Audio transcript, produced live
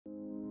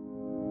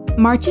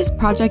March's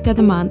Project of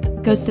the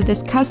Month goes to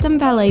this custom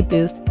valet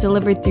booth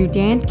delivered through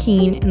Dan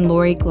Keene and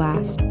Lurie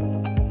Glass.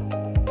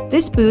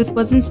 This booth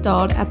was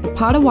installed at the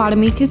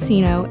Potawatomi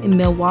Casino in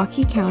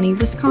Milwaukee County,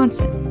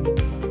 Wisconsin.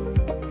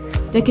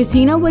 The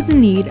casino was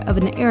in need of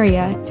an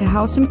area to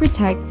house and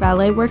protect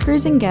valet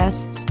workers and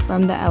guests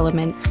from the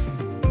elements.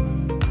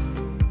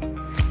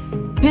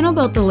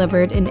 Panelbuilt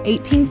delivered an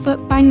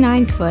 18-foot by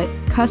 9-foot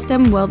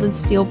custom welded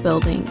steel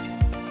building.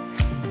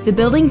 The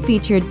building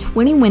featured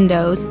 20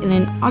 windows in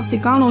an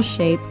octagonal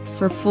shape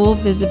for full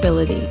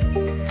visibility.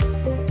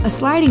 A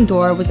sliding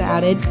door was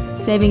added,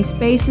 saving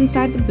space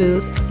inside the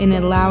booth and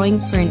allowing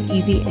for an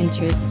easy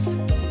entrance.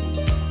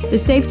 The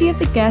safety of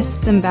the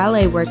guests and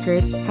valet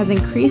workers has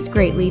increased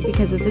greatly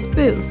because of this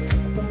booth.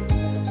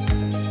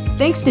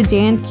 Thanks to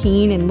Dan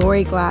Keene and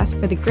Lurie Glass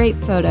for the great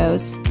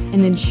photos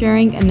and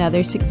ensuring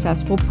another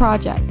successful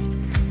project.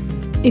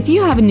 If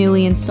you have a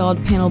newly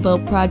installed panel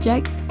built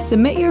project,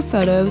 submit your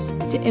photos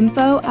to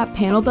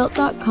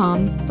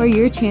info@panelbuilt.com for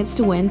your chance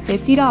to win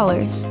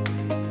 $50.